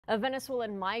A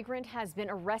Venezuelan migrant has been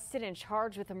arrested and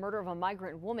charged with the murder of a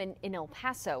migrant woman in El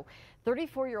Paso.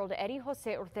 34-year-old Eddie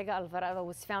Jose Ortega Alvarado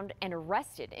was found and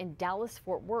arrested in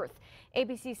Dallas-Fort Worth.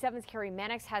 ABC 7's Carrie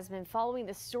Mannix has been following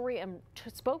this story and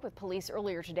spoke with police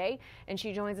earlier today, and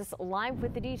she joins us live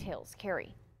with the details.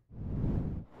 Carrie.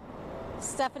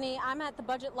 Stephanie, I'm at the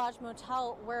Budget Lodge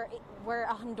Motel where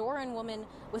a Honduran woman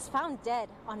was found dead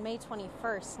on May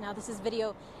 21st. Now, this is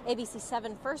video ABC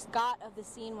 7 first got of the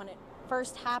scene when it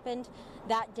first happened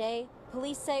that day.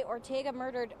 Police say Ortega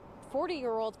murdered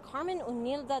 40-year-old Carmen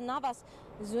Unilda Navas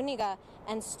Zuniga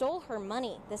and stole her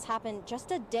money. This happened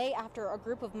just a day after a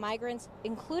group of migrants,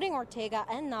 including Ortega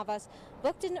and Navas,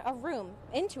 booked into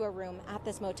a room at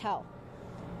this motel.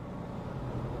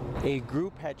 A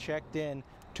group had checked in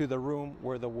to the room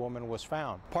where the woman was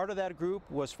found. Part of that group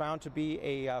was found to be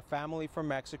a family from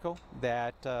Mexico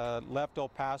that left El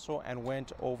Paso and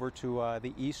went over to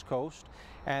the East Coast,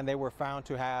 and they were found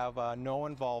to have no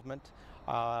involvement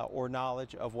or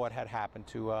knowledge of what had happened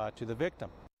to the victim.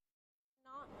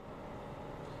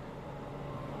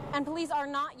 And police are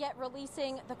not yet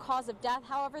releasing the cause of death.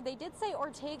 However, they did say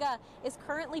Ortega is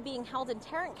currently being held in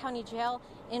Tarrant County Jail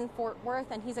in Fort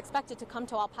Worth, and he's expected to come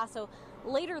to El Paso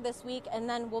later this week and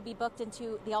then will be booked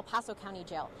into the El Paso County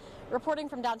Jail. Reporting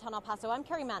from downtown El Paso, I'm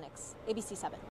Carrie Mannix, ABC 7.